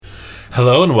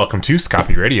Hello and welcome to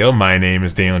Scoppy Radio. My name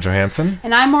is Daniel Johansson.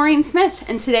 And I'm Maureen Smith,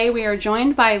 and today we are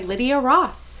joined by Lydia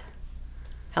Ross.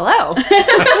 Hello.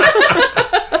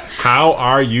 How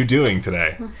are you doing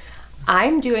today?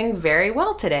 I'm doing very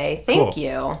well today. Thank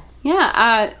you.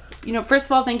 Yeah, first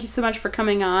of all, thank you so much for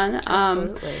coming on.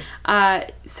 Absolutely.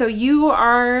 So you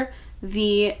are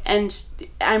and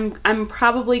I'm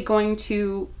probably going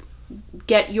to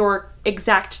get your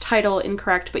exact title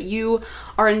incorrect, but you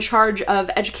are in charge of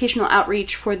educational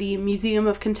outreach for the Museum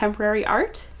of Contemporary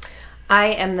Art? I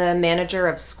am the manager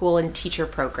of school and teacher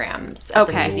programs at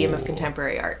the Museum of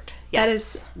Contemporary Art. Yes. That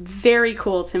is very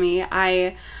cool to me.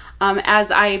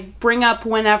 As I bring up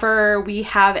whenever we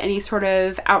have any sort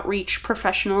of outreach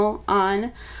professional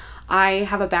on, I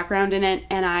have a background in it,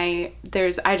 and I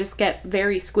just get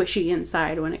very squishy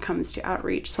inside when it comes to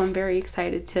outreach. So I'm very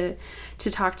excited to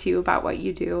talk to you about what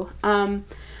you do.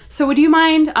 So would you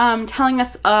mind telling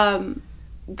us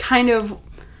kind of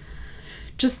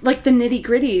just like the nitty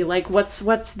gritty, like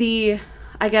what's the,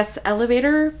 I guess,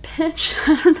 elevator pitch?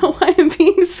 I don't know why I'm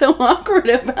being so awkward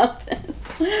about this.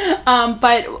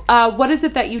 But what is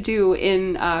it that you do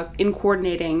in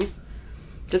coordinating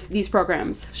just these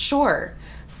programs? Sure.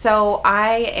 So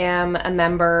I am a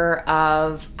member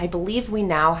of, I believe we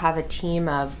now have a team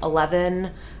of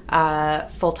 11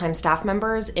 full-time staff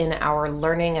members in our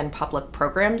Learning and Public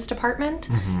Programs department.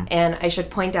 Mm-hmm. And I should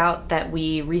point out that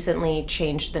we recently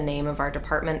changed the name of our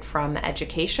department from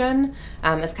Education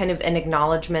as kind of an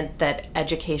acknowledgement that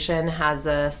education has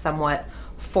a somewhat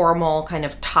formal kind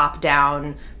of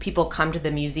top-down, people come to the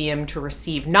museum to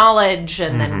receive knowledge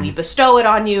and then we bestow it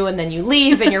on you and then you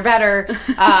leave and you're better,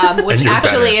 which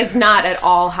actually is not at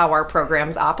all how our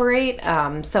programs operate.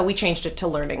 So we changed it to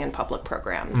Learning and Public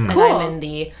Programs. And Cool. I'm in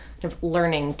the kind of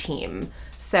learning team.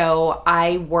 So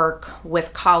I work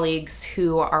with colleagues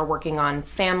who are working on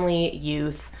family,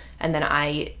 youth, and then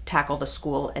I tackle the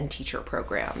school and teacher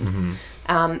programs.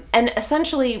 And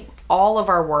essentially all of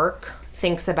our work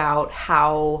thinks about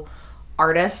how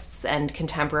artists and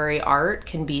contemporary art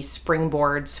can be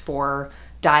springboards for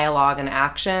dialogue and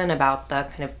action about the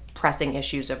kind of pressing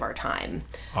issues of our time.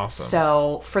 Awesome.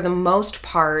 So for the most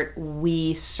part,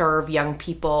 we serve young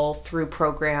people through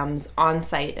programs on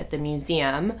site at the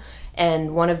museum.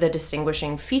 And one of the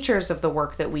distinguishing features of the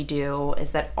work that we do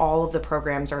is that all of the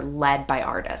programs are led by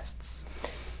artists.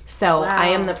 So Wow. I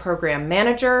am the program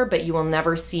manager, but you will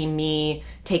never see me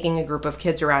taking a group of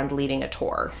kids around leading a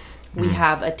tour. We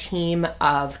have a team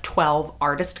of 12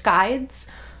 artist guides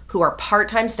who are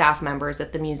part-time staff members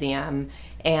at the museum,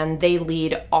 and they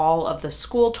lead all of the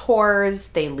school tours,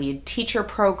 they lead teacher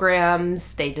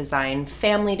programs, they design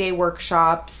family day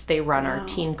workshops, they run our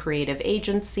teen creative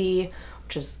agency,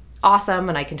 which is awesome,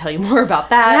 and I can tell you more about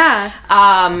that.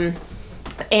 Yeah.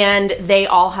 And they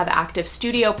all have active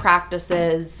studio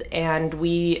practices, and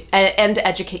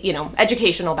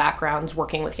educational backgrounds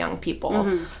working with young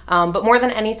people. But more than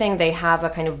anything, they have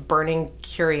a kind of burning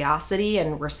curiosity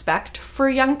and respect for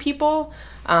young people,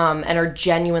 and are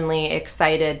genuinely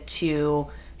excited to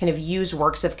kind of use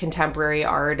works of contemporary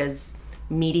art as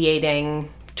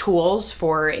mediating tools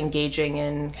for engaging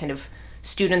in kind of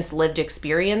students' lived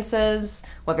experiences,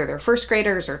 whether they're first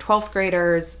graders or 12th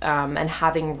graders, and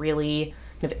having really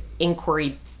kind of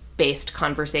inquiry-based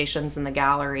conversations in the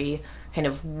gallery. Kind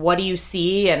of what do you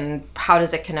see and how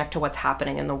does it connect to what's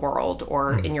happening in the world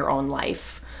or in your own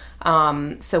life?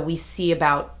 So we see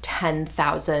about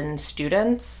 10,000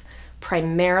 students,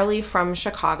 primarily from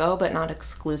Chicago, but not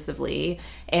exclusively,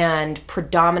 and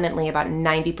predominantly about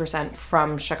 90%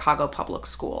 from Chicago public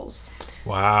schools.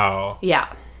 Wow.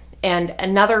 Yeah. And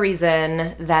another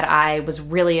reason that I was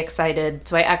really excited,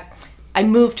 so I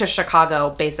moved to Chicago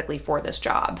basically for this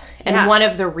job. And one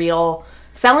of the real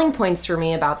selling points for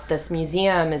me about this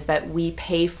museum is that we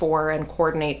pay for and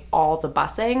coordinate all the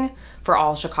busing for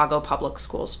all Chicago public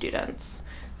school students.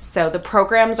 So the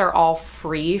programs are all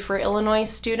free for Illinois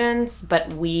students,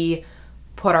 but we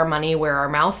put our money where our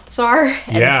mouths are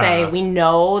and say we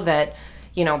know that,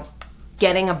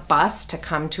 getting a bus to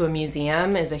come to a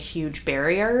museum is a huge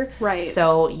barrier. Right.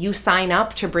 So you sign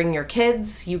up to bring your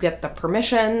kids, you get the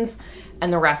permissions,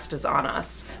 and the rest is on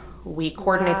us. We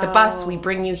coordinate the bus, we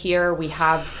bring you here, we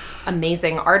have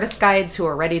amazing artist guides who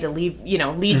are ready to lead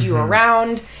you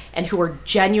around and who are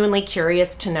genuinely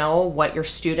curious to know what your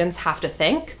students have to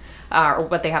think, or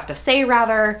what they have to say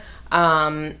rather.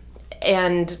 And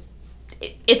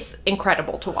it's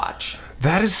incredible to watch.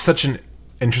 That is such an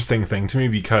interesting thing to me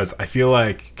because I feel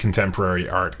like contemporary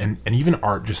art and even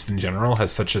art just in general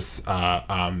has such a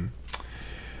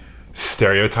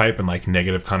stereotype and like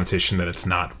negative connotation that it's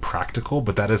not practical,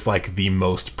 but that is like the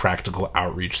most practical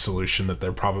outreach solution that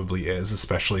there probably is,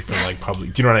 especially for like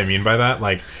public. Do you know what I mean by that?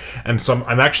 Like, and so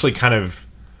I'm actually kind of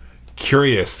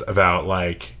curious about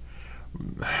like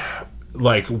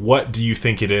what do you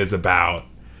think it is about,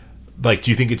 like,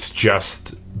 do you think it's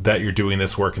just that you're doing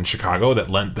this work in Chicago that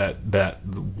lent that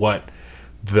what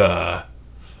the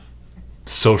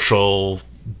social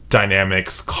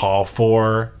dynamics call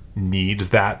for needs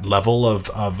that level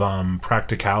of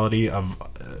practicality of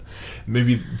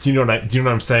maybe do you know what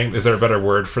I'm saying? Is there a better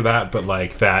word for that? But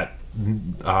like that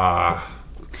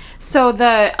so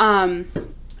the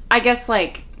I guess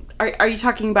like are you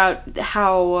talking about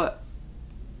how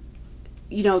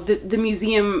the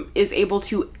museum is able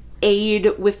to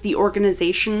aid with the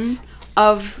organization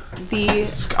of the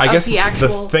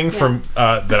the thing from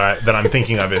that I'm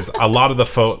thinking of is a lot of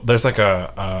the there's like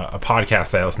a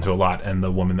podcast that I listen to a lot, and the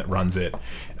woman that runs it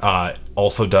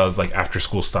also does like after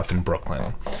school stuff in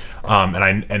Brooklyn,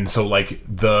 and so like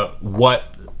what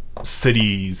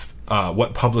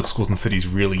public schools and cities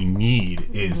really need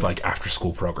is like after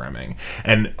school programming,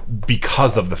 and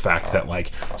because of the fact that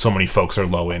like so many folks are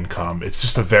low income, it's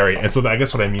just and so I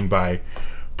guess what I mean by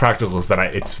practical is that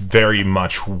it's very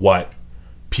much what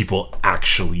people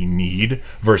actually need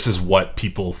versus what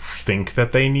people think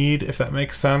that they need, if that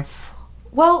makes sense.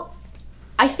 Well,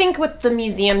 I think what the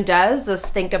museum does is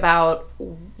think about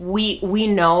we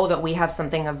know that we have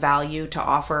something of value to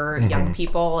offer young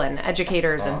people and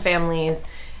educators and families,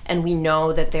 and we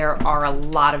know that there are a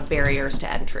lot of barriers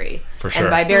to entry. For sure.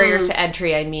 And by barriers to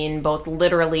entry, I mean both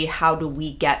literally how do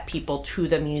we get people to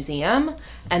the museum,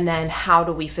 and then how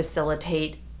do we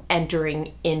facilitate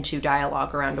entering into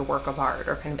dialogue around a work of art,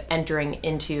 or kind of entering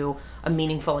into a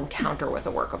meaningful encounter with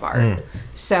a work of art.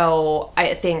 So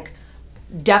I think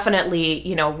definitely,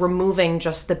 removing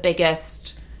just the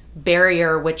biggest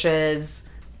barrier, which is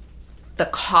the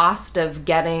cost of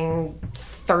getting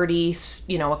 30,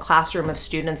 a classroom of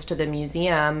students to the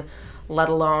museum, let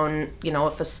alone,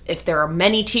 if there are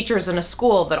many teachers in a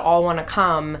school that all want to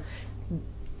come,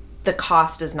 the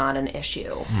cost is not an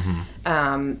issue.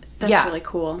 That's really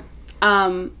cool.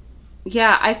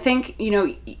 I think,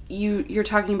 you're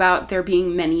talking about there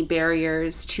being many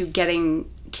barriers to getting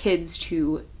kids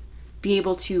to be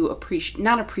able to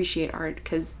not appreciate art,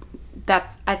 because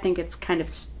I think it's kind of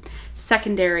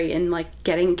secondary in like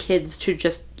getting kids to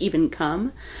just even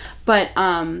come, but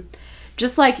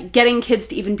just like getting kids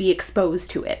to even be exposed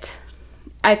to it.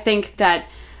 I think that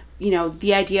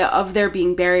the idea of there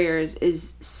being barriers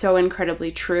is so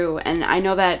incredibly true. And I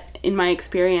know that in my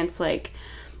experience, like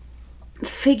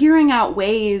figuring out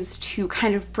ways to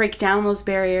kind of break down those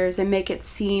barriers and make it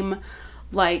seem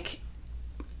like,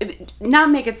 not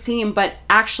make it seem, but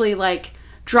actually like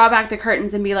draw back the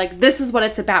curtains and be like, this is what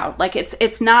it's about. Like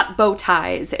it's not bow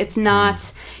ties. It's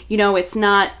not, it's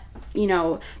not,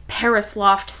 Paris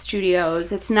Loft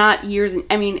Studios. It's not years.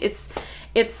 I mean, it's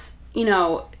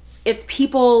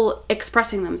people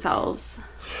expressing themselves.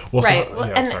 Well, right. So,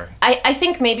 and sorry. I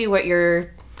think maybe what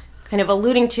you're kind of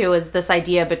alluding to is this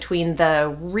idea between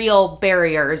the real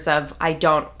barriers of I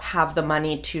don't have the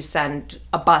money to send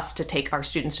a bus to take our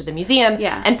students to the museum,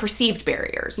 and perceived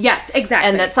barriers. Yes, exactly.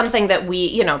 And that's something that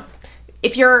we,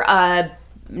 if you're a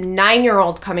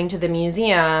 9-year-old coming to the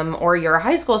museum, or you're a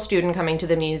high school student coming to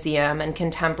the museum, and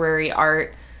contemporary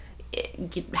art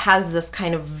has this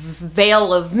kind of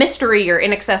veil of mystery or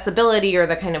inaccessibility or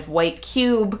the kind of white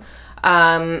cube,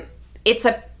 it's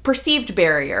a perceived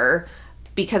barrier,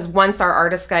 because once our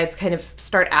artist guides kind of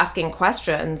start asking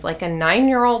questions, like a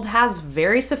 9-year-old has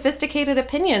very sophisticated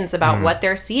opinions about what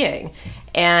they're seeing.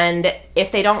 And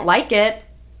if they don't like it,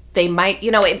 they might,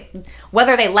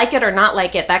 whether they like it or not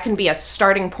like it, that can be a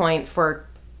starting point for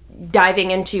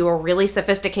diving into a really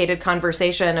sophisticated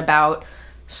conversation about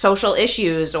social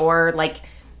issues, or like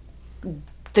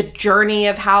the journey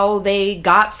of how they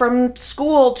got from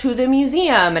school to the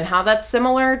museum, and how that's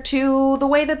similar to the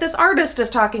way that this artist is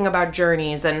talking about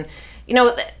journeys. And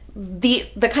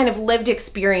the kind of lived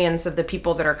experience of the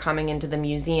people that are coming into the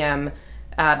museum,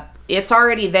 it's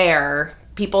already there.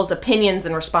 People's opinions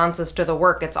and responses to the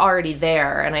work, it's already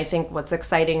there. And I think what's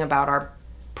exciting about our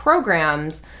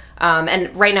programs,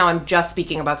 and right now I'm just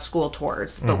speaking about school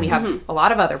tours, but we have a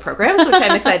lot of other programs, which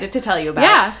I'm excited to tell you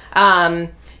about.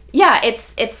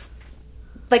 It's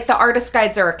like the artist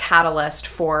guides are a catalyst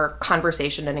for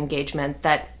conversation and engagement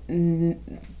that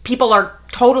people are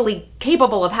totally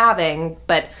capable of having,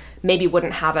 but maybe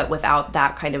wouldn't have it without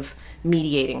that kind of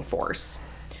mediating force.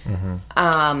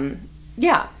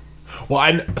 Well,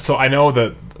 I know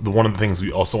that one of the things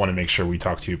we also want to make sure we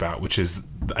talk to you about, which is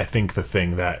I think the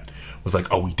thing that was like,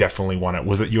 oh, we definitely want it,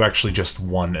 was that you actually just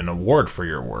won an award for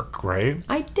your work, right?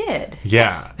 I did.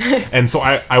 Yeah. And so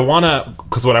I want to,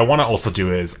 because what I want to also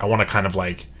do is I want to kind of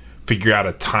like figure out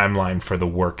a timeline for the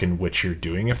work in which you're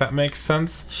doing, if that makes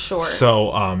sense. Sure.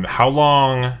 So how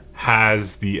long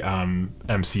has the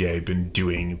MCA been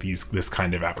doing this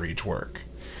kind of outreach work?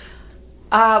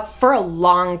 For a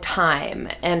long time,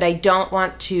 and I don't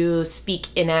want to speak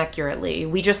inaccurately.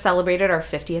 We just celebrated our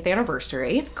 50th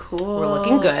anniversary. Cool. We're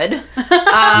looking good.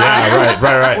 Yeah,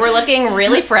 right. We're looking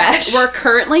really fresh. We're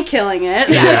currently killing it.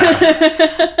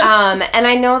 Yeah. And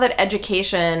I know that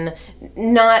education,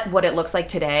 not what it looks like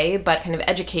today, but kind of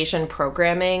education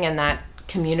programming and that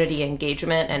community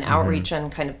engagement and outreach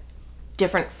and kind of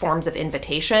different forms of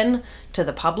invitation to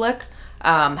the public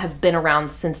have been around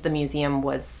since the museum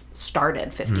was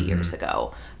started 50 years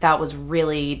ago. That was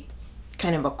really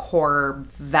kind of a core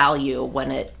value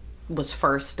when it was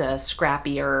first a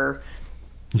scrappier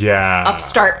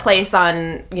upstart place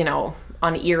on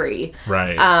Erie.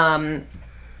 Right.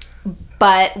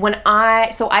 But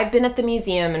I've been at the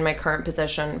museum in my current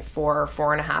position for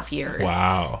 4.5 years.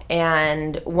 Wow.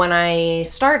 And when I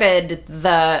started,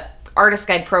 the Artist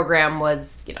Guide program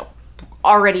was,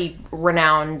 already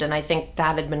renowned, and I think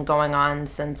that had been going on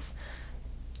since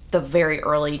the very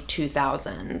early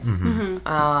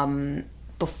 2000s.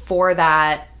 Before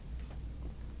that,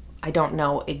 I don't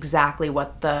know exactly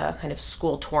what the kind of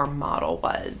school tour model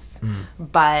was,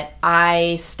 but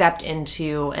I stepped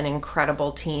into an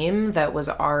incredible team that was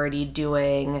already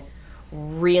doing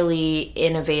really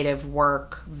innovative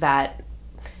work that,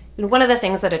 one of the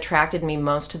things that attracted me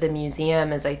most to the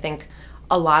museum is I think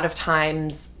a lot of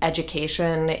times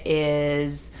education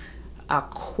is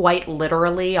quite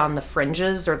literally on the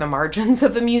fringes or the margins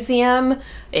of the museum.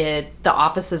 The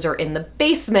offices are in the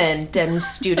basement, and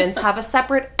students have a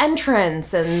separate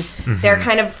entrance, and they're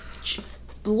kind of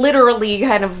literally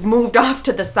kind of moved off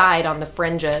to the side on the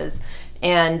fringes.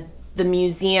 And the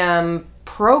museum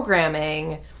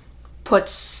programming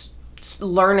puts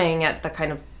learning at the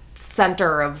kind of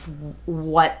center of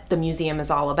what the museum is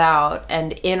all about.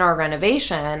 And in our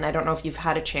renovation, I don't know if you've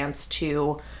had a chance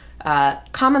to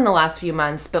come in the last few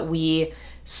months, but we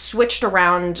switched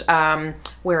around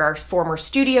where our former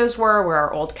studios were, where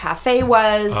our old cafe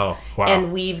was. Oh, wow.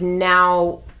 And we've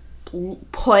now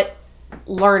put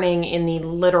learning in the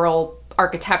literal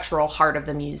architectural heart of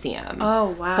the museum. Oh,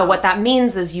 wow. So what that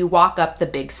means is you walk up the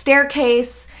big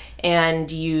staircase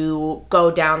and you go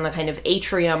down the kind of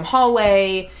atrium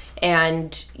hallway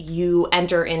and you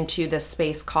enter into this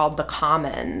space called the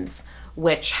Commons,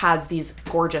 which has these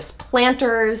gorgeous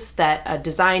planters that a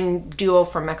design duo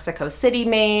from Mexico City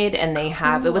made, and they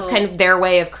have, it was kind of their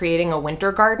way of creating a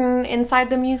winter garden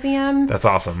inside the museum. That's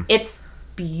awesome. It's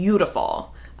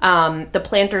beautiful. The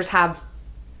planters have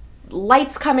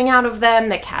lights coming out of them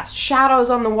that cast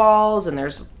shadows on the walls, and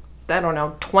there's,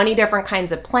 20 different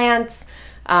kinds of plants,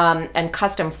 and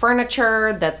custom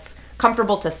furniture that's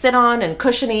comfortable to sit on and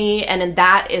cushiony, and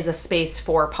that is a space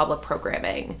for public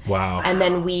programming. Wow. And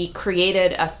then we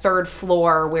created a third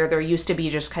floor where there used to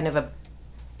be just kind of a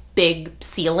big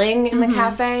ceiling in the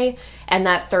cafe, and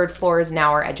that third floor is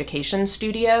now our education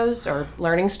studios or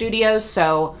learning studios.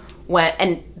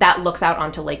 And that looks out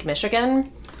onto Lake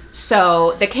Michigan.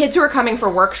 So the kids who are coming for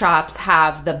workshops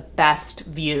have the best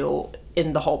view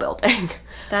in the whole building.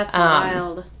 That's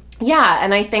wild. Yeah,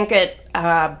 and I think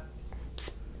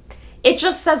it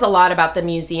just says a lot about the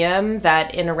museum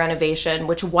that in a renovation,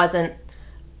 which wasn't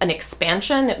an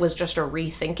expansion, it was just a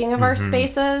rethinking of our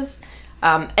spaces.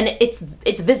 And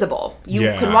it's visible. You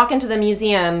can walk into the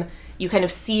museum, you kind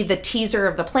of see the teaser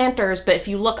of the planters, but if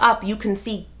you look up, you can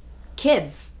see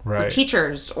kids, the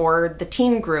teachers, or the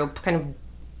teen group kind of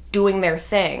doing their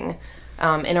thing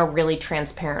in a really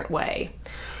transparent way.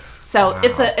 So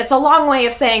it's a long way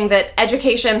of saying that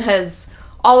education has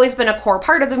always been a core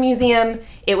part of the museum.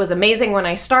 It was amazing when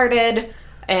I started,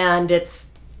 and it's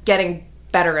getting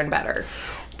better and better.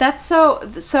 That's so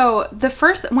the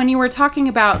first, when you were talking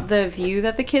about the view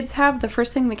that the kids have, the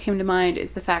first thing that came to mind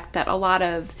is the fact that a lot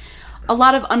of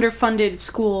underfunded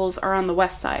schools are on the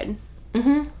west side.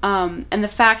 And the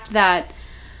fact that,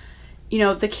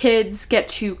 the kids get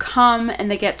to come and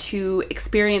they get to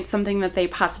experience something that they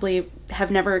possibly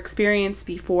have never experienced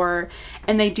before,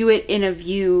 and they do it in a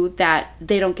view that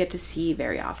they don't get to see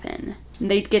very often.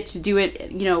 And they get to do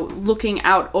it, looking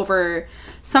out over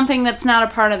something that's not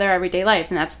a part of their everyday life,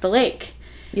 and that's the lake.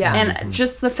 Yeah. And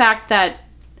just the fact that,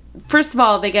 first of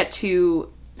all, they get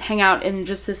to hang out in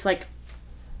just this,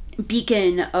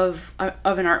 beacon of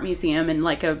an art museum, and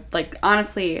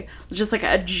honestly just like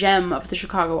a gem of the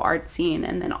Chicago art scene,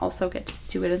 and then also get to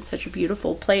do it in such a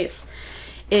beautiful place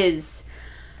is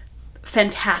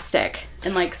fantastic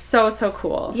and like so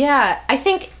cool. Yeah, I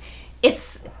think it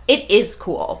is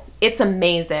cool. It's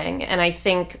amazing. And I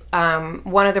think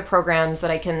one of the programs that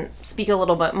I can speak a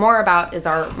little bit more about is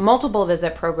our multiple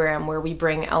visit program, where we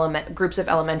bring groups of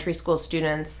elementary school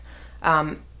students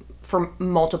for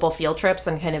multiple field trips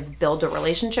and kind of build a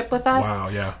relationship with us. Wow,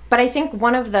 yeah. But I think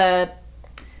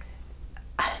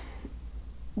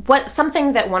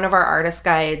something that one of our artist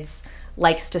guides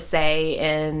likes to say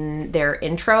in their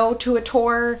intro to a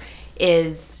tour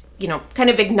is, kind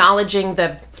of acknowledging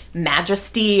the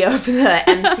majesty of the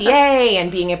MCA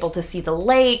and being able to see the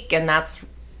lake, and that's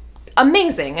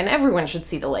amazing, and everyone should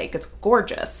see the lake. It's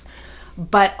gorgeous.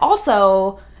 But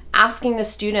also asking the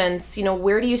students,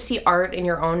 where do you see art in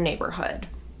your own neighborhood?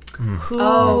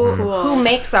 Who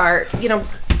makes art?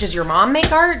 Does your mom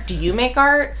make art? Do you make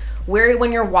art?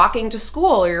 When you're walking to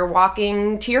school or you're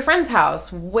walking to your friend's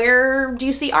house, where do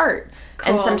you see art?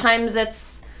 Cool. And sometimes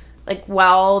it's like,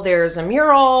 well, there's a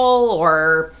mural,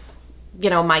 or,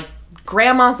 my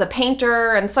grandma's a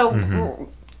painter. And so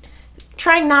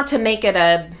trying not to make it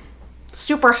a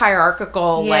super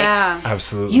hierarchical,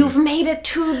 absolutely, you've made it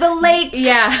to the lake.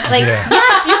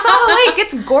 Yes, you saw the lake.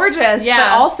 It's gorgeous. Yeah. But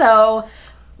also,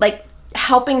 like,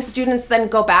 helping students then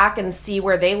go back and see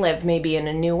where they live maybe in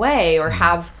a new way, or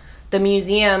have the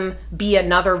museum be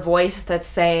another voice that's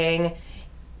saying,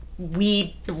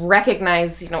 we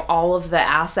recognize, all of the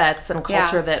assets and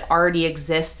culture that already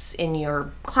exists in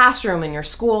your classroom, in your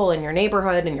school, in your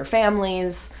neighborhood, in your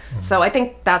families. So I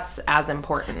think that's as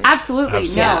important. Absolutely.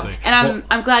 No. And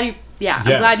I'm glad you I'm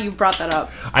glad you brought that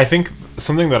up. I think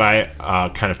something that I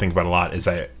kind of think about a lot is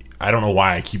I don't know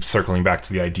why I keep circling back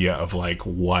to the idea of like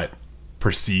what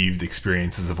perceived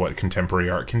experiences of what contemporary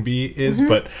art can be is,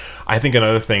 but I think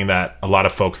another thing that a lot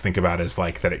of folks think about is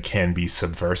like that it can be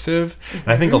subversive. And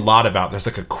I think a lot about, there's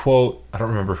like a quote, I don't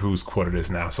remember whose quote it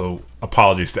is now, so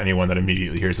apologies to anyone that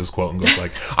immediately hears this quote and goes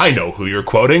like, I know who you're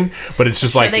quoting, but it's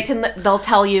just like they'll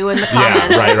tell you in the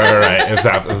comments. Yeah, right.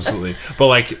 Absolutely. But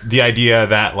like the idea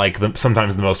that like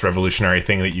sometimes the most revolutionary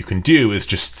thing that you can do is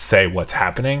just say what's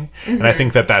happening, and I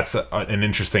think that that's an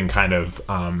interesting kind of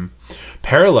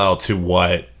parallel to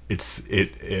what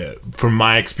from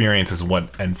my experiences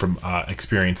and from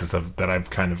experiences that I've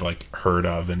kind of like heard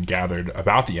of and gathered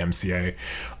about the MCA,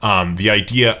 the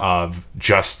idea of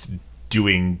just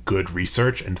doing good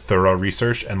research and thorough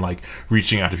research and like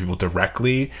reaching out to people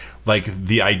directly, like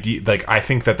the idea, like I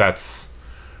think that that's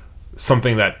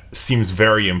something that seems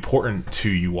very important to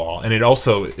you all, and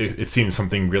it seems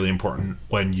something really important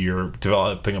when you're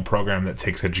developing a program that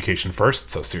takes education first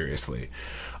so seriously.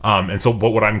 And so,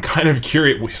 but what I'm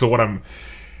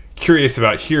curious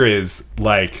about here is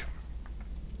like,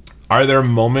 are there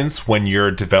moments when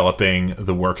you're developing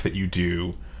the work that you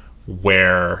do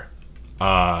where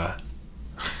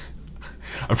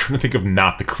I'm trying to think of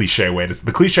not the cliche way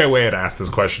to ask this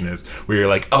question is where you're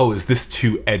like, oh, is this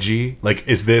too edgy? Like,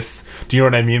 do you know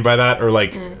what I mean by that? Or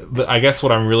like, I guess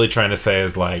what I'm really trying to say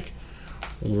is like,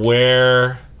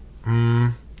 where,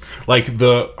 like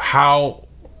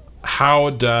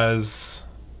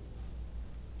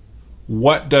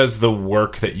what does the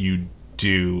work that you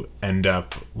do end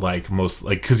up like most,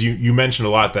 like, because you mentioned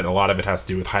a lot that a lot of it has to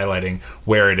do with highlighting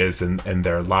where it is in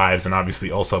their lives, and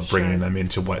obviously also bringing them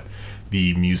into what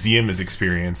the museum is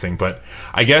experiencing. But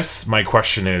I guess my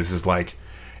question is like,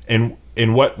 in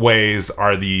what ways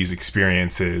are these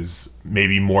experiences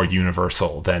maybe more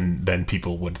universal than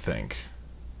people would think?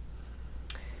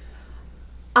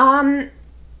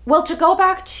 Well, to go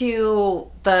back to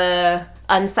the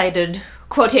uncited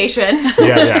quotation,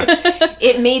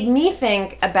 it made me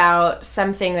think about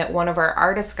something that one of our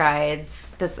artist guides,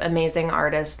 this amazing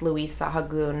artist, Luis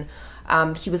Sahagún,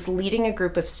 he was leading a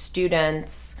group of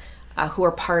students who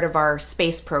are part of our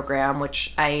SPACE program,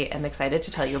 which I am excited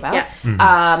to tell you about. Yes.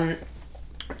 And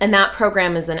that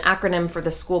program is an acronym for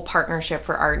the School Partnership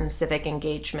for Art and Civic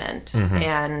Engagement.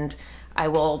 And I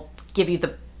will give you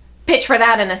the pitch for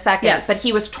that in a second. Yes. But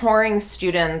he was touring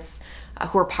students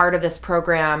who were part of this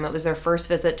program. It was their first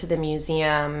visit to the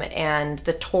museum, and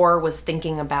the tour was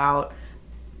thinking about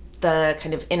the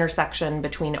kind of intersection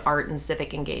between art and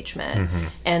civic engagement.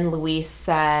 And Luis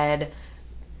said,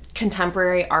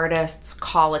 contemporary artists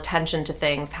call attention to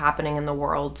things happening in the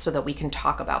world so that we can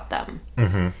talk about them.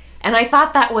 And I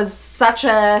thought that was such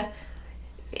a,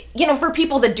 for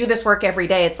people that do this work every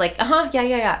day, it's like,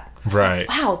 yeah. Right. Like,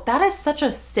 wow, that is such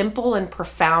a simple and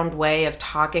profound way of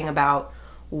talking about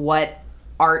what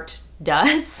art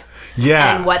does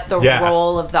and what the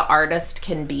role of the artist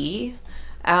can be.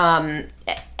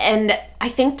 And I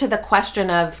think to the question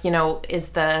of, is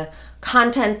the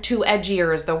content too edgy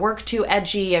or is the work too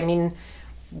edgy? I mean,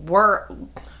 we're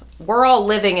all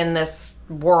living in this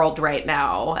world right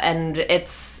now, and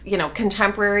it's,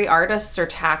 contemporary artists are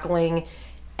tackling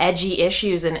edgy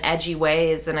issues in edgy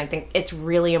ways, and I think it's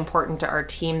really important to our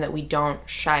team that we don't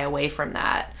shy away from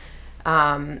that,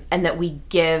 and that we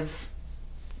give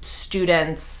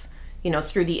students,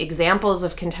 through the examples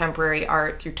of contemporary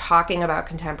art, through talking about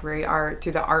contemporary art,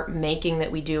 through the art making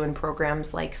that we do in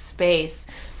programs like Space,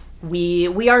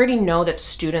 we already know that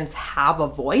students have a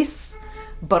voice,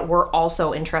 but we're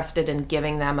also interested in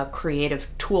giving them a creative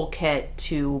toolkit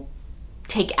to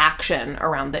take action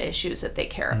around the issues that they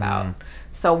care about.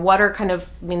 So what are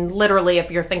literally,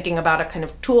 if you're thinking about a kind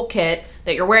of toolkit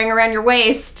that you're wearing around your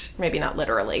waist, maybe not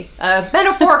literally, a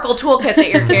metaphorical toolkit that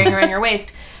you're carrying around your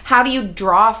waist, how do you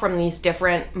draw from these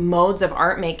different modes of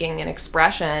art making and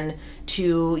expression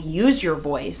to use your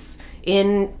voice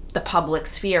in the public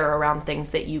sphere around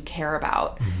things that you care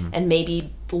about, and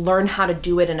maybe learn how to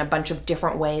do it in a bunch of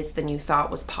different ways than you thought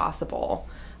was possible,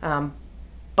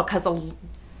 because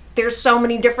there's so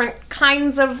many different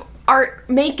kinds of art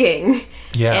making.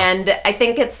 And I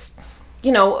think it's,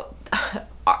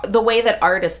 the way that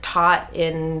art is taught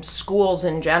in schools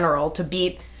in general, to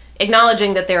be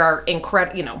acknowledging that there are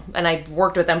incredible, and I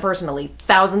worked with them personally,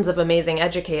 thousands of amazing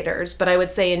educators, but I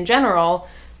would say in general,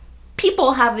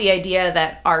 people have the idea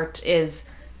that art is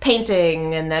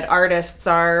painting and that artists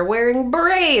are wearing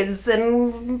berets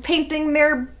and painting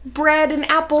their bread and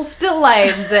apple still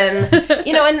lives, and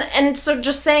and so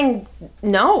just saying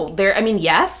no,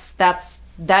 yes,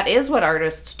 that is what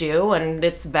artists do and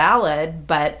it's valid,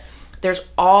 but there's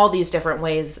all these different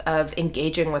ways of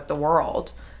engaging with the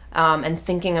world, and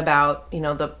thinking about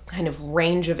the kind of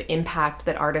range of impact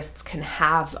that artists can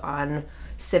have on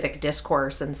civic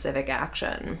discourse and civic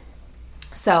action.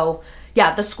 So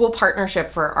the School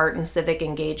Partnership for Art and Civic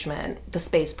Engagement, the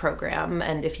SPACE program,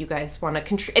 and if you guys want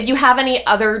to if you have any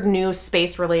other new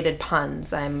space-related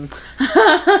puns, I'm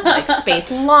like space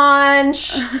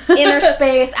launch, inner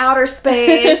space, outer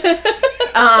space,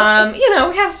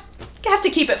 have to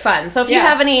keep it fun. So if you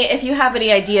have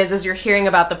any ideas as you're hearing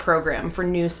about the program for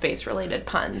new space-related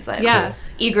puns, I'm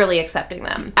eagerly accepting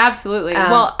them. Absolutely.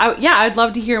 I'd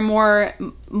love to hear more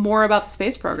about the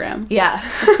space program. Yeah.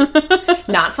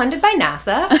 Not funded by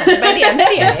NASA, funded by the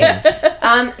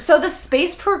MCA. So the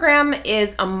space program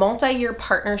is a multi-year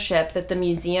partnership that the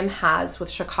museum has with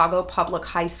Chicago public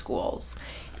high schools.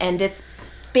 And it's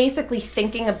basically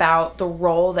thinking about the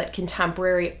role that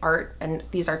contemporary art and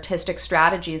these artistic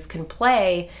strategies can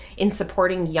play in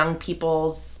supporting young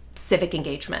people's civic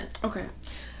engagement. Okay.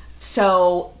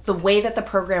 So the way that the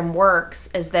program works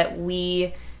is that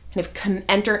we kind of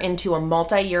enter into a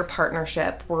multi-year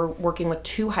partnership. We're working with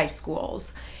 2 high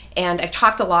schools. And I've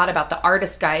talked a lot about the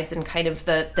artist guides and kind of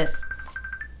this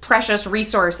precious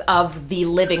resource of the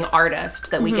living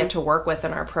artist that we get to work with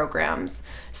in our programs.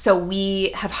 So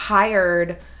we have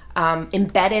hired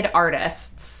embedded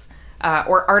artists,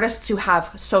 or artists who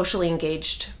have socially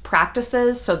engaged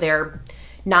practices. So they're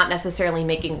not necessarily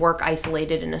making work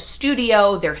isolated in a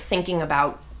studio. They're thinking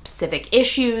about civic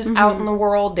issues out in the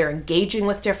world. They're engaging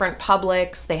with different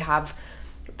publics.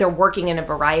 They're working in a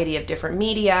variety of different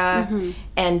media,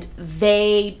 and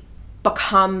they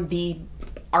become the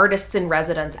artists in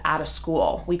residence at a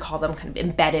school. We call them kind of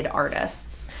embedded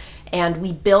artists. And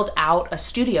we build out a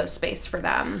studio space for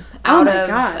them out of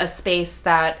a space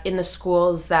that in the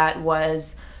schools that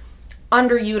was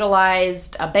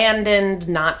underutilized, abandoned,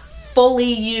 not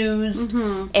fully used,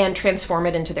 and transform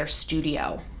it into their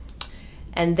studio.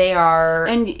 And they are...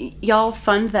 And y'all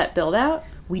fund that build out?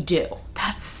 We do.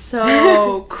 That's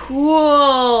so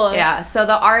cool. Yeah, so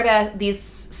these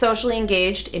socially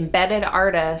engaged, embedded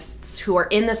artists who are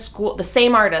in the school, the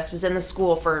same artist is in the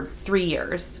school for 3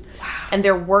 years. Wow. And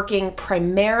they're working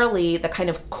primarily, the kind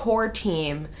of core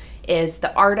team is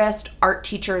the artist, art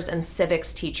teachers, and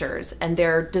civics teachers. And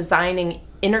they're designing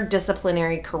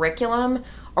interdisciplinary curriculum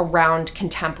around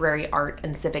contemporary art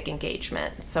and civic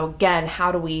engagement. So again,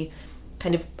 how do we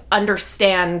kind of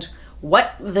understand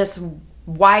what this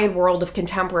wide world of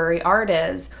contemporary art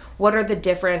is? What are the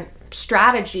different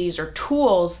strategies or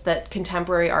tools that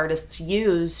contemporary artists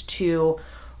use to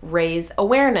raise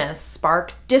awareness,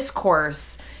 spark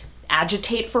discourse,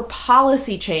 agitate for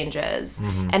policy changes?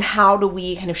 And how do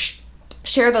we kind of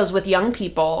share those with young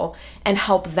people and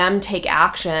help them take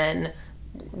action,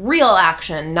 real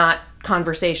action, not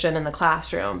conversation in the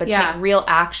classroom, but take real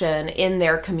action in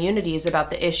their communities about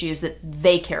the issues that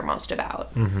they care most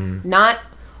about. Not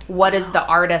what is the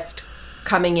artist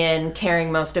coming in,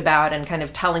 caring most about, and kind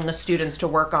of telling the students to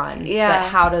work on. Yeah. But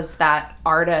how does that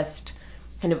artist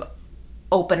kind of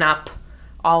open up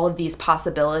all of these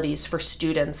possibilities for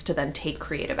students to then take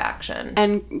creative action?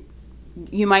 And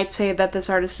you might say that this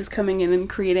artist is coming in and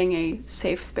creating a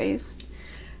safe space.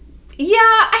 Yeah,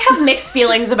 I have mixed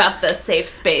feelings about the safe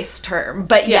space term,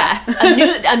 but yes,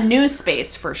 a new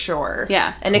space for sure.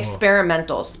 Yeah. An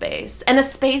experimental space, and a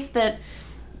space that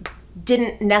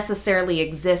didn't necessarily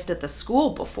exist at the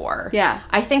school before. Yeah.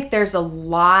 I think there's a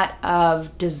lot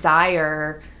of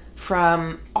desire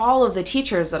from all of the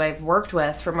teachers that I've worked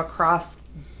with from across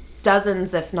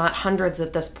dozens, if not hundreds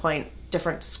at this point,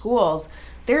 different schools.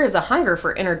 There is a hunger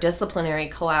for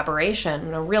interdisciplinary collaboration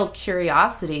and a real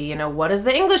curiosity. What is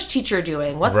the English teacher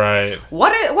doing? What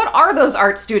are those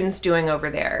art students doing over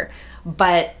there?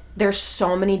 But there's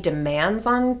so many demands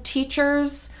on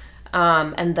teachers,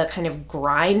 and the kind of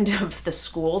grind of the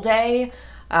school day,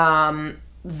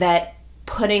 that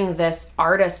putting this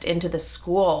artist into the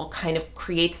school kind of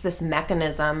creates this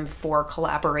mechanism for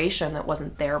collaboration that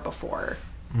wasn't there before.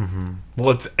 Mm-hmm.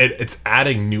 Well, it's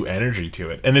adding new energy to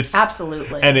it, and it's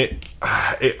absolutely, and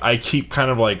I keep kind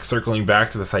of like circling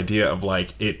back to this idea of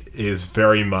like it is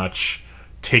very much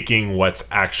taking what's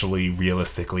actually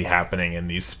realistically happening in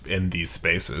these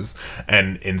spaces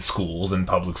and in schools and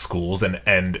public schools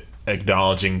and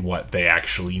acknowledging what they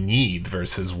actually need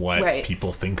versus what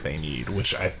people think they need,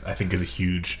 which I think is a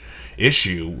huge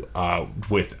issue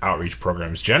with outreach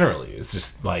programs generally. It's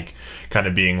just like kind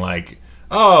of being like,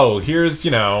 oh, here's,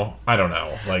 I don't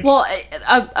know. Like, well,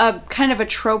 a kind of a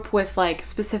trope with like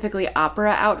specifically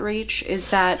opera outreach is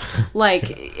that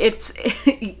like it's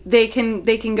they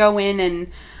can go in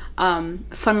and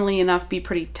funnily enough be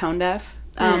pretty tone deaf.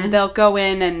 They'll go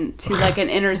in and to like an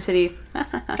inner city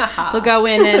they'll go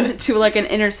in and to like an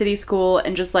inner city school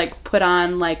and just like put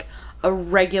on like a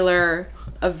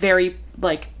very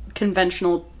like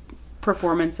conventional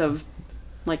performance of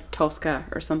like Tosca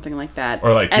or something like that.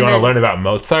 Or like, do you want to learn about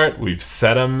Mozart? We've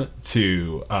set him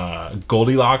to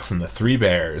Goldilocks and the Three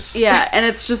Bears. Yeah, and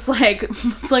it's just like,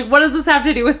 what does this have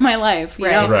to do with my life? You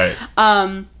know? Right.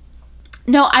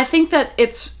 No, I think that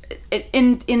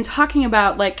in talking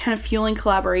about like kind of fueling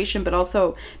collaboration, but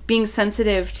also being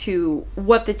sensitive to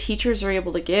what the teachers are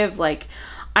able to give. Like,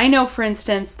 I know, for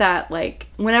instance, that like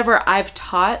whenever I've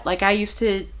taught, like I used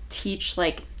to teach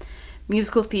like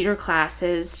musical theater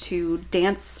classes to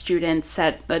dance students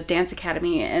at a dance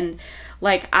academy, and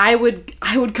like I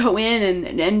would go in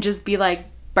and just be like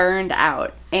burned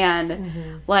out,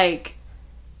 and like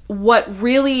what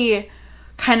really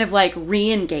kind of like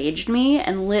re-engaged me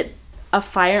and lit a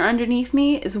fire underneath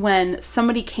me is when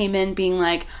somebody came in being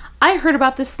like, I heard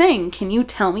about this thing, can you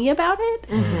tell me about it?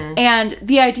 And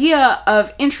the idea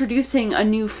of introducing a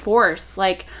new force,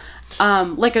 like a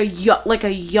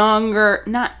younger,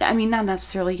 not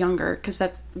necessarily younger because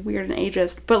that's weird and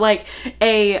ageist, but like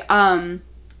a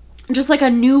just like a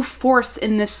new force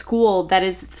in this school that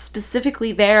is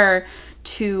specifically there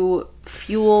to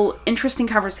fuel interesting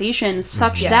conversation,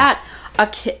 such that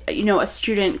a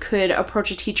student could approach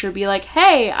a teacher and be like,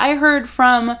 hey, I heard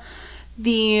from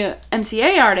the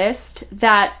MCA artist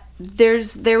that there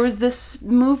was this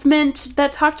movement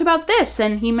that talked about this,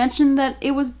 and he mentioned that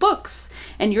it was books,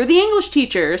 and you're the English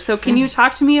teacher, so can you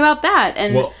talk to me about that?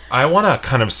 And well, I want to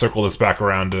kind of circle this back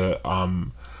around to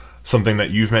something that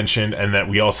you've mentioned and that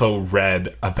we also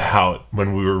read about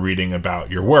when we were reading about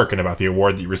your work and about the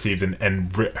award that you received,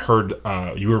 and heard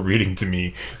you were reading to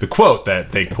me the quote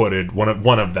that they quoted,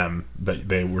 one of them that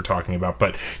they were talking about,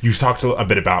 but you talked a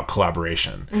bit about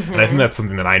collaboration. And I think that's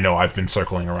something that I know I've been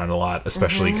circling around a lot,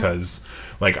 especially because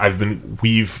like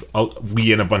we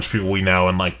and a bunch of people we know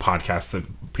and like podcasts that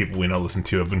people we know listen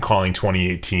to have been calling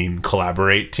 2018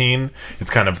 Collaborate Teen. It's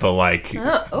kind of the like thing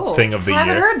of the year. I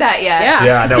haven't heard that yet.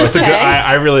 Yeah, no, it's a good,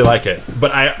 I really like it.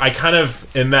 But I kind of,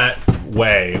 in that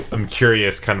way, I'm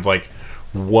curious kind of like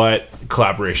what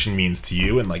collaboration means to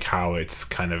you and like how it's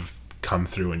kind of come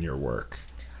through in your work.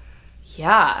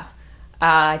 Yeah.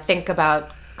 I think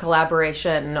about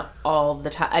collaboration all the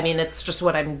time. I mean, it's just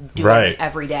what I'm doing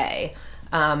every day.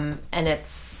 And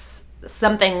it's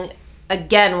something,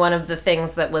 again, one of the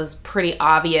things that was pretty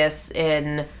obvious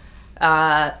in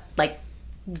like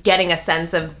getting a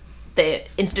sense of the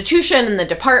institution and the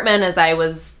department as I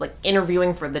was like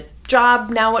interviewing for the job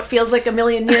now what feels like a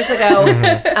million years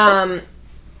ago.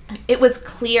 It was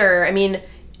clear. I mean,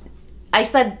 I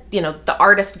said, the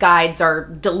artist guides are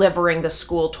delivering the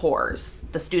school tours.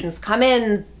 The students come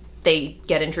in, they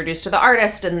get introduced to the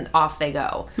artist, and off they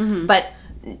go. But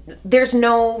there's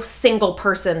no single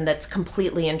person that's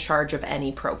completely in charge of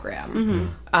any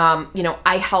program.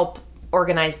 I help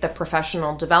organize the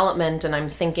professional development, and I'm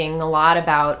thinking a lot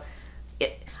about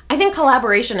it. I think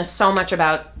collaboration is so much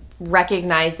about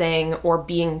recognizing or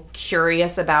being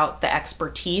curious about the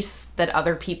expertise that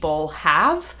other people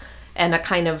have, and a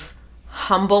kind of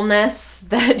humbleness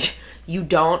that you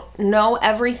don't know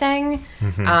everything.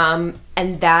 And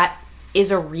that is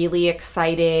a really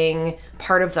exciting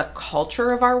part of the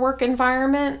culture of our work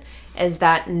environment, is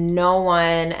that no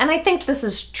one, and I think this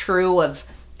is true of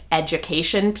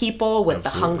education people with the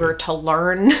hunger to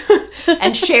learn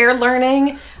and share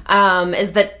learning,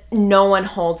 is that no one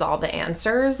holds all the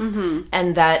answers.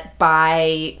 And that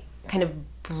by kind of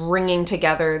bringing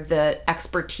together the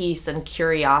expertise and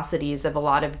curiosities of a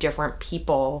lot of different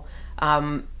people,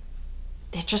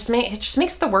 it just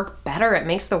makes the work better. It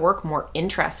makes the work more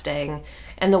interesting.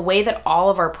 And the way that all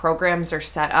of our programs are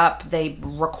set up, they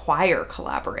require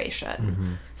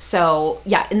collaboration. So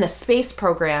yeah, in the space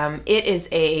program, it is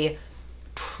a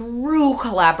true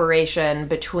collaboration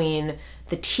between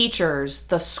the teachers,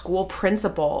 the school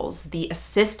principals, the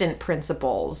assistant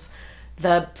principals,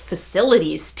 the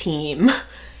facilities team.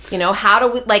 How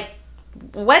do we,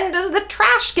 when does the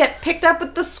trash get picked up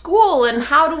at the school, and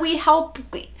how do we help?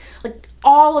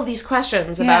 All of these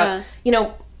questions about,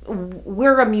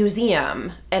 we're a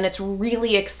museum, and it's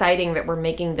really exciting that we're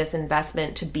making this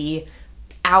investment to be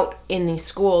out in these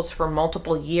schools for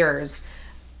multiple years.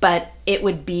 But it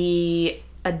would be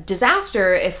a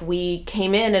disaster if we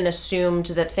came in and assumed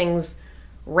that things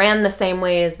ran the same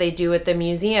way as they do at the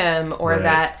museum, or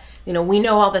that, we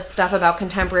know all this stuff about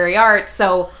contemporary art,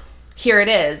 so here it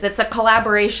is. It's a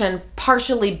collaboration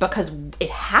partially because it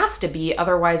has to be,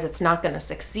 otherwise it's not going to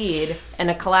succeed, and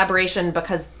a collaboration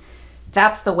because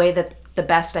that's the way that the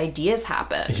best ideas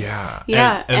happen. Yeah.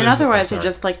 And otherwise it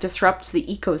just disrupts the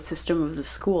ecosystem of the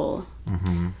school.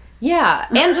 Yeah,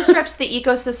 and disrupts the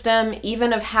ecosystem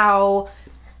even of how,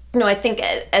 I think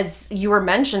as you were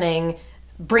mentioning,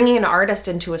 bringing an artist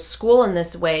into a school in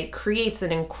this way creates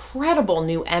an incredible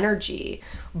new energy,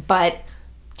 but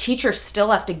teachers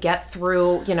still have to get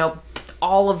through,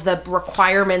 all of the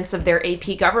requirements of their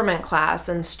AP government class,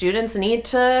 and students need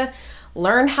to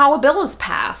learn how a bill is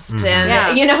passed. And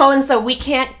and so we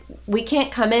can't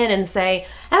come in and say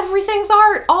everything's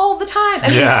art all the time. I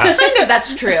mean, kind of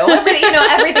that's true.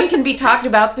 Everything can be talked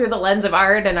about through the lens of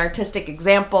art and artistic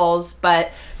examples,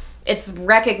 but it's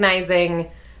recognizing,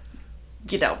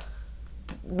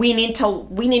 we need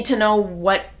to know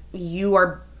what you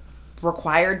are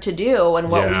required to do and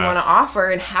what we want to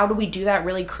offer, and how do we do that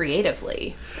really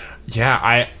creatively.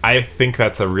 I think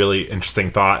that's a really interesting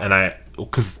thought, and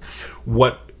because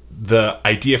what the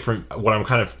idea from what I'm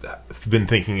kind of been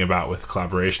thinking about with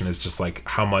collaboration is just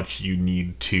how much you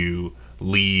need to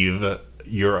leave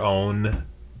your own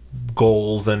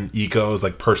goals and egos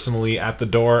personally at the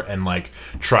door, and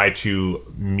try to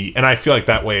meet, and I feel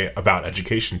that way about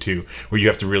education too, where you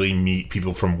have to really meet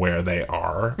people from where they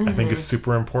are. I think is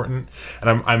super important.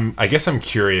 And I guess I'm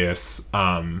curious,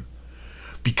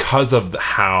 because of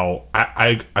how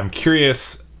I'm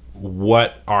curious,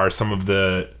 what are some of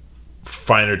the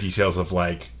finer details of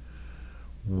what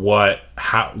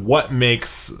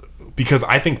makes, because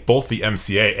I think both the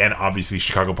MCA and obviously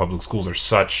Chicago Public Schools are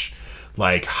such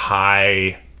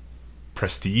high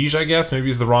prestige, I guess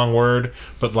maybe is the wrong word,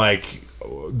 but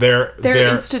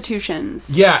they're institutions.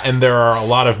 Yeah, and there are a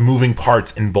lot of moving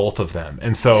parts in both of them,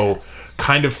 and so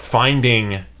kind of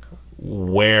finding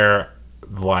where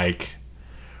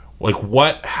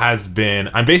what has been,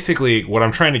 what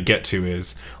I'm trying to get to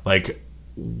is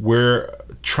we're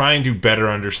trying to better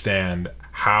understand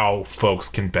how folks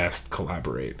can best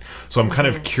collaborate. So I'm kind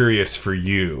of curious for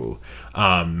you,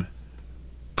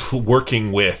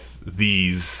 working with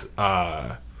these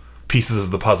pieces of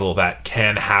the puzzle that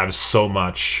can have so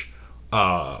much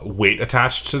weight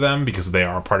attached to them because they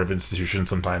are part of institutions.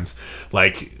 Sometimes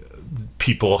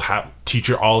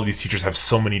all of these teachers have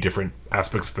so many different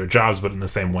aspects of their jobs, but in the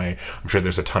same way, I'm sure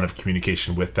there's a ton of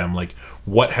communication with them.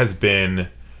 What has been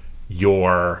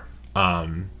your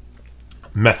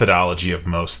methodology of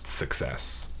most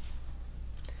success?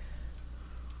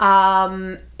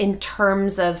 In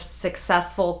terms of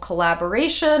successful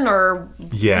collaboration, or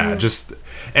just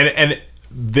and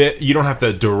you don't have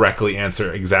to directly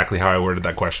answer exactly how I worded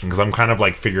that question, because I'm kind of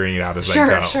figuring it out as I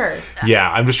go. Sure.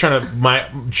 Yeah, I'm just trying to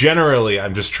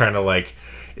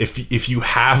if you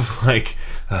have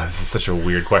this is such a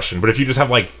weird question, but if you just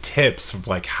have tips of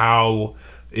how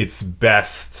it's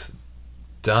best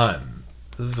done.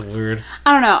 This is weird.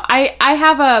 I don't know. I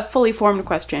have a fully formed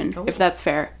question, if that's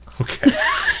fair. Okay.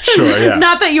 Sure, yeah.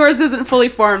 Not that yours isn't fully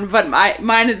formed, but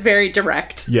mine is very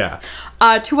direct. Yeah.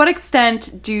 To what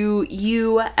extent do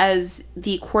you, as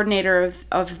the coordinator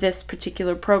of this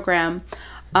particular program,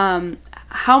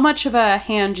 how much of a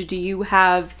hand do you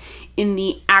have in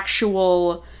the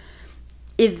actual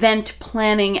event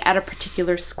planning at a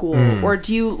particular school? Or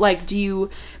do you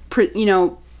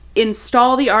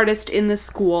install the artist in the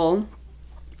school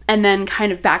and then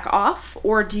kind of back off?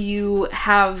 Or do you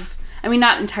have, I mean,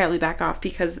 not entirely back off,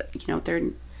 because, there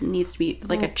needs to be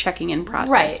like a checking in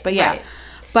process. Right, but yeah. right.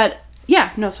 But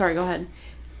yeah, no, sorry, go ahead.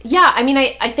 Yeah, I mean,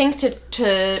 I think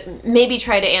to maybe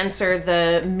try to answer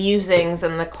the musings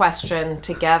and the question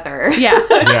together. Yeah.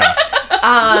 Yeah.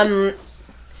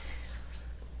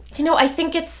 I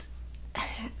think it's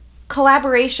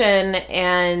collaboration,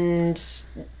 and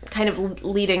kind of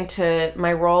leading to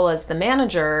my role as the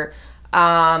manager.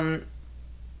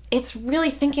 It's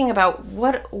really thinking about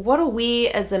what do we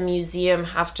as a museum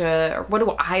have to, or what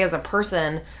do I as a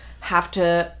person have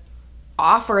to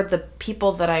offer the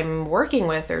people that I'm working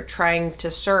with or trying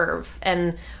to serve.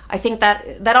 And I think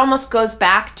that almost goes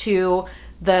back to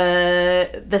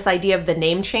this idea of the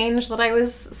name change that I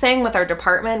was saying with our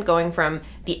department, going from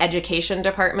the education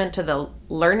department to the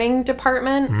learning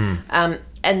department.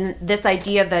 And this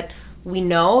idea that we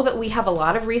know that we have a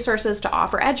lot of resources to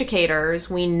offer educators.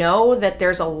 We know that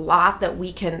there's a lot that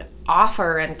we can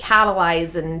offer and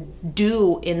catalyze and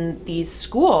do in these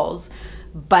schools,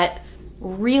 but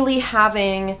really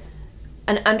having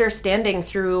an understanding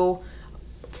through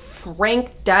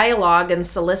frank dialogue and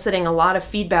soliciting a lot of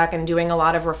feedback and doing a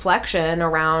lot of reflection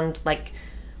around, like,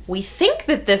 we think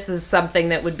that this is something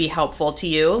that would be helpful to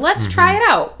you. Let's try it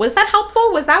out. Was that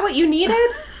helpful? Was that what you needed?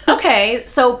 Okay,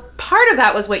 so part of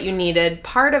that was what you needed.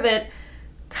 Part of it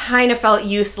kind of felt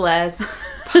useless.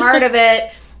 Part of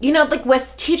it, like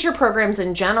with teacher programs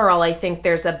in general, I think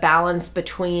there's a balance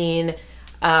between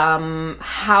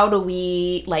how do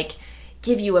we, like,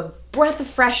 give you a breath of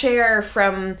fresh air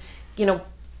from,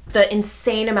 the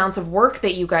insane amounts of work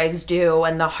that you guys do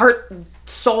and the heart,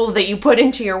 soul that you put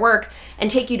into your work,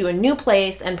 and take you to a new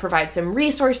place and provide some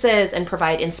resources and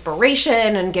provide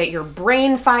inspiration and get your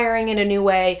brain firing in a new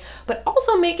way, but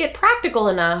also make it practical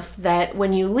enough that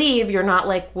when you leave, you're not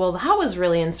like, well, that was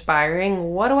really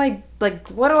inspiring. What do I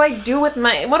do with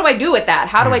that?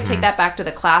 How do I take that back to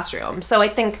the classroom? So I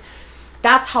think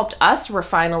that's helped us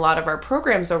refine a lot of our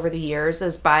programs over the years,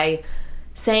 is by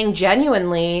saying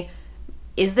genuinely,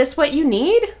 is this what you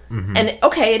need? And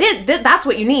okay, it is. That's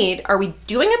what you need. Are we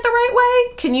doing it the right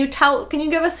way? Can you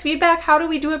give us feedback? How do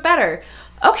we do it better?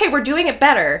 Okay, we're doing it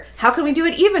better. How can we do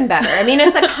it even better? I mean,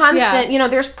 it's a constant,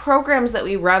 there's programs that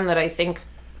we run that I think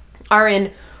are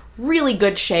in really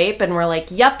good shape, and we're like,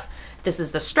 yep, this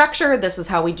is the structure. This is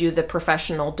how we do the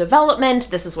professional development.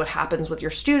 This is what happens with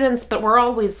your students. But we're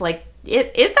always like,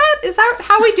 is that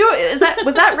how we do it?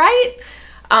 Was that right?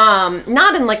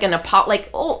 Not in like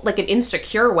an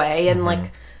insecure way, and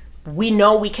like, we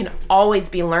know we can always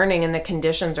be learning and the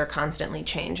conditions are constantly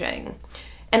changing.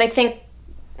 And I think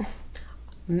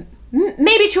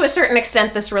maybe to a certain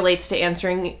extent this relates to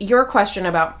answering your question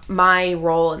about my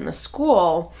role in the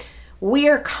school. We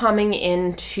are coming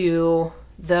into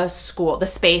the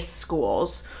space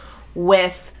schools,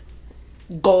 with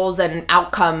goals and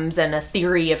outcomes and a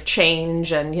theory of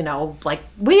change, and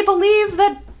we believe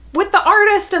that with the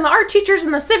artist and the art teachers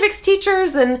and the civics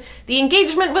teachers and the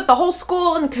engagement with the whole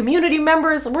school and community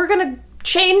members, we're going to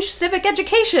change civic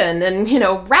education and,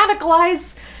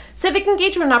 radicalize civic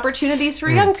engagement opportunities for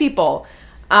young people.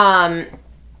 And,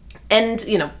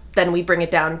 then we bring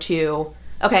it down to,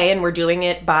 okay, and we're doing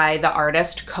it by the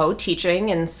artist co-teaching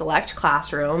in select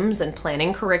classrooms and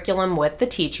planning curriculum with the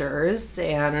teachers.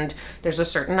 And there's a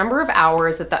certain number of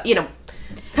hours that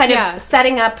kind of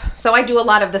setting up. So I do a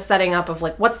lot of the setting up of,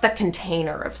 like, what's the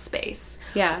container of space?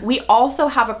 Yeah. We also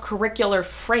have a curricular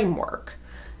framework.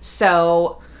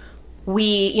 So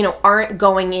we, aren't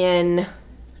going in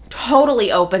totally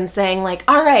open saying, like,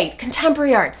 all right,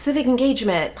 contemporary art, civic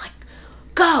engagement, like,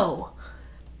 go.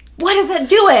 What does that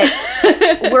do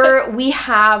it? We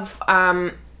have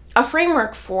a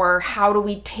framework for how do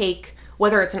we take,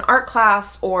 whether it's an art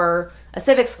class or a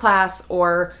civics class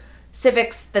or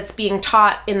civics that's being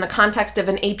taught in the context of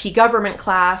an AP government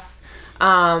class.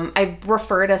 I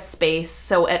refer to space.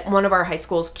 So at one of our high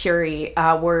schools, Curie,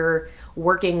 we're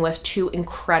working with 2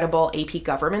 incredible AP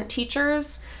government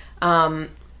teachers.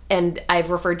 And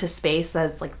I've referred to space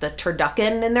as like the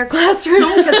turducken in their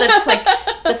classroom, because it's like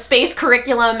the space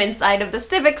curriculum inside of the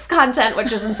civics content,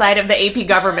 which is inside of the AP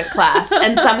government class.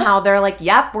 And somehow they're like,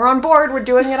 yep, we're on board. We're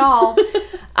doing it all.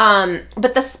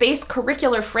 But the space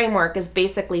curricular framework is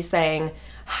basically saying,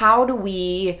 how do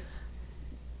we,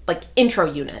 like,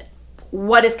 intro unit,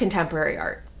 what is contemporary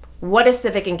art? What is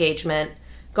civic engagement?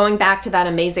 Going back to that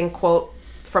amazing quote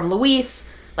from Luis,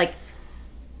 like,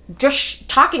 just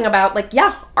talking about, like,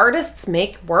 yeah, artists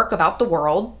make work about the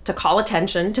world to call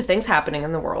attention to things happening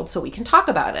in the world so we can talk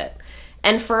about it.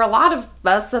 And for a lot of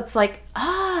us, that's like,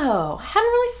 oh, I hadn't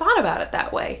really thought about it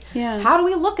that way. Yeah. How do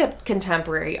we look at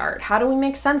contemporary art? How do we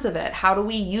make sense of it? How do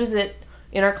we use it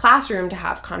in our classroom to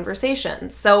have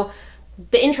conversations? So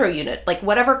the intro unit, like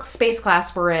whatever space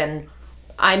class we're in,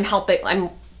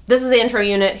 this is the intro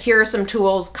unit. Here are some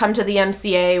tools. Come to the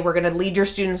MCA. We're going to lead your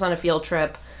students on a field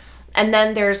trip. And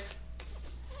then there's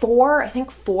four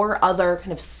other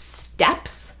kind of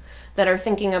steps that are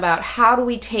thinking about how do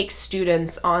we take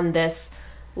students on this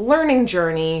learning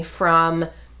journey from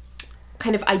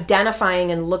kind of identifying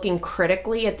and looking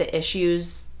critically at the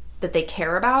issues that they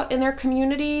care about in their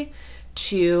community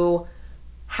to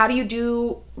how do you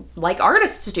do, like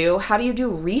artists do, how do you do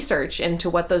research into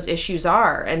what those issues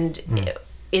are? And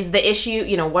is the issue,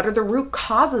 what are the root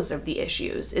causes of the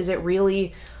issues? Is it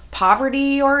really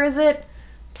poverty, or is it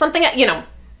something,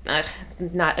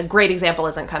 not a great example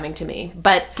isn't coming to me,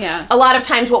 but a lot of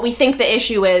times what we think the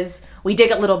issue is, we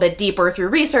dig a little bit deeper through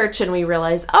research and we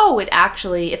realize,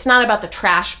 it's not about the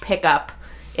trash pickup.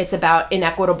 It's about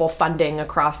inequitable funding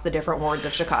across the different wards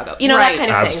of Chicago. That kind of thing.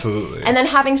 Absolutely. And then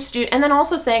and then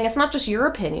also saying it's not just your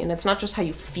opinion. It's not just how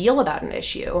you feel about an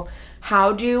issue.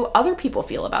 How do other people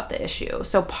feel about the issue?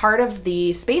 So part of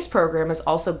the space program is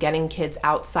also getting kids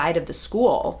outside of the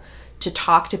school to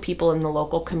talk to people in the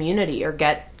local community or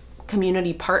get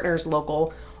community partners,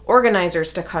 local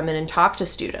organizers to come in and talk to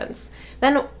students.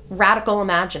 Then radical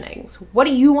imaginings. What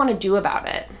do you want to do about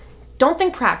it? Don't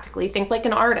think practically, think like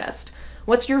an artist.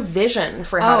 What's your vision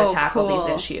for how to tackle these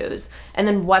issues? And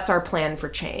then what's our plan for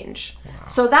change? Wow.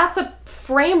 So that's a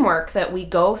framework that we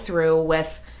go through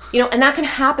with, and that can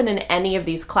happen in any of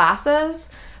these classes.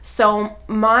 So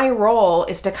my role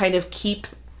is to kind of keep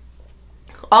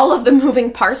all of the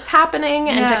moving parts happening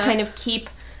and to kind of keep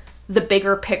the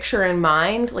bigger picture in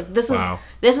mind. Like this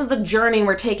is the journey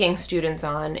we're taking students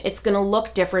on. It's going to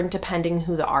look different depending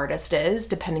who the artist is,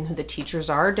 depending who the teachers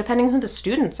are, depending who the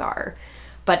students are.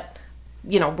 But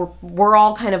we're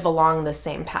all kind of along the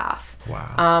same path.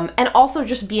 Wow. And also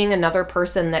just being another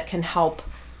person that can help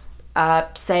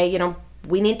say,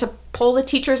 we need to pull the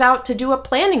teachers out to do a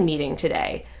planning meeting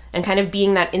today, and kind of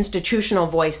being that institutional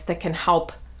voice that can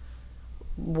help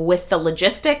with the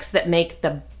logistics that make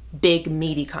the big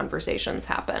meaty conversations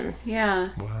happen. Yeah.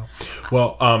 Wow.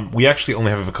 Well, we actually only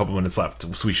have a couple minutes left,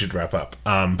 so we should wrap up.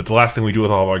 But the last thing we do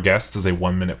with all of our guests is a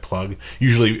 1-minute plug.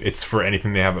 Usually it's for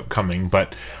anything they have upcoming,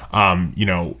 but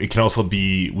it can also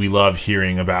be, we love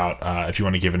hearing about if you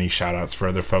want to give any shout outs for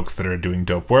other folks that are doing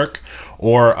dope work,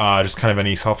 or just kind of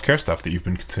any self-care stuff that you've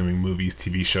been consuming, movies,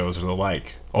 TV shows, or the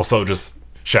like. Also just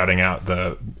shouting out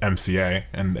the MCA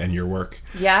and your work.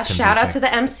 Yeah, shout out to the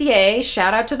MCA,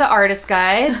 shout out to the Artist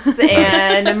Guides,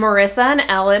 and Marissa and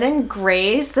Ellen and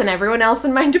Grace and everyone else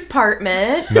in my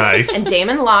department. Nice. And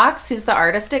Damon Locks, who's the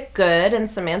artist at Good, and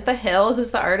Samantha Hill, who's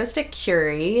the artist at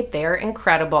Curie. They're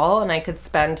incredible, and I could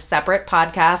spend separate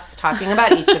podcasts talking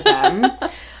about each of them.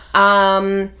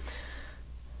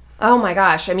 Oh my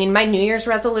gosh. I mean, my New Year's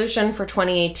resolution for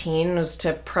 2018 was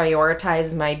to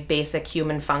prioritize my basic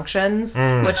human functions,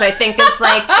 which I think is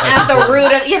like at the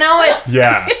root of,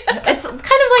 it's kind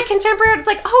of like contemporary. It's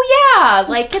like, oh yeah,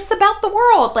 like it's about the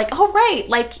world. Like, oh right,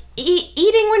 like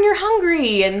eating when you're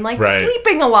hungry and like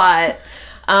sleeping a lot.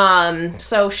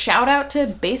 So shout out to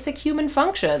basic human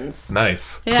functions.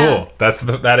 Nice. Yeah. Cool.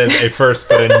 That is a first,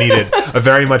 but a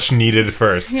very much needed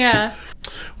first. Yeah.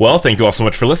 Well, thank you all so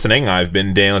much for listening. I've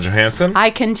been Daniel Johansson.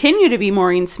 I continue to be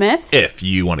Maureen Smith. If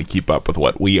you want to keep up with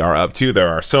what we are up to, there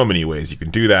are so many ways you can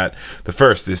do that. The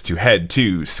first is to head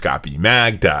to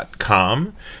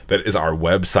scopymag.com. That is our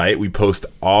website. We post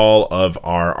all of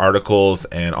our articles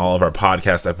and all of our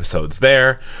podcast episodes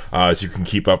there, so you can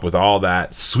keep up with all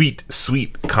that sweet,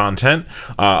 sweet content.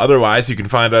 Otherwise, you can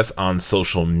find us on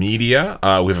social media.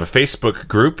 We have a Facebook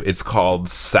group. It's called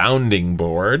Sounding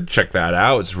Board. Check that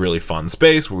out. It's a really fun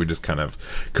space where we just kind of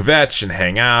kvetch and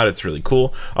hang out. It's really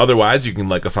cool. Otherwise, you can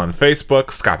like us on Facebook,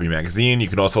 Scopy Magazine. You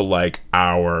can also like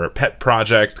our pet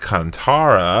project,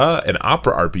 Kantara, an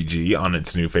opera RPG, on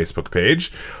its new Facebook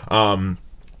page.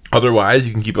 Otherwise,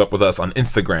 you can keep up with us on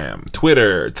Instagram,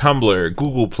 Twitter, Tumblr,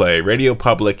 Google Play, Radio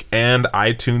Public, and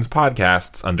iTunes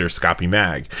podcasts under Scapimag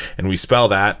Mag. And we spell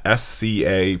that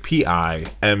SCAPIMAG.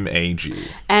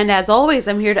 And as always,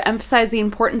 I'm here to emphasize the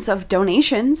importance of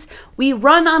donations. We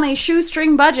run on a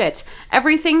shoestring budget.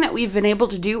 Everything that we've been able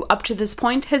to do up to this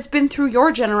point has been through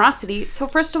your generosity. So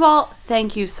first of all,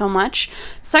 thank you so much.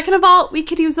 Second of all, we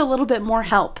could use a little bit more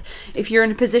help. If you're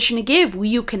in a position to give,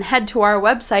 you can head to our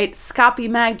website,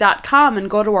 scapimag.com, and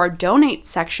go to our donate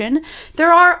section.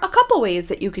 There are a couple ways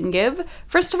that you can give.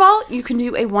 First of all, you can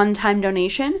do a one-time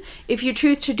donation. If you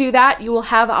choose to do that, you will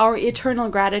have our eternal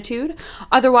gratitude.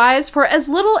 Otherwise, for as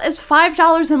little as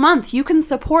 $5 a month, you can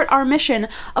support our mission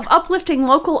of uplifting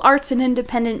local arts and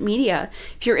independent media.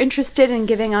 If you're interested in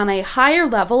giving on a higher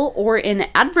level or in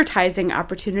advertising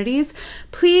opportunities,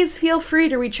 please feel free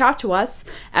to reach out to us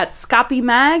at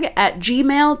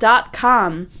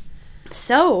scapimag@gmail.com.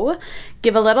 So,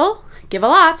 give a little, give a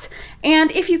lot,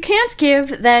 and if you can't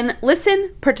give, then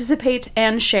listen, participate,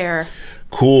 and share.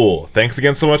 Cool. Thanks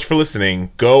again so much for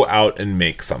listening. Go out and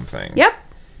make something. Yep.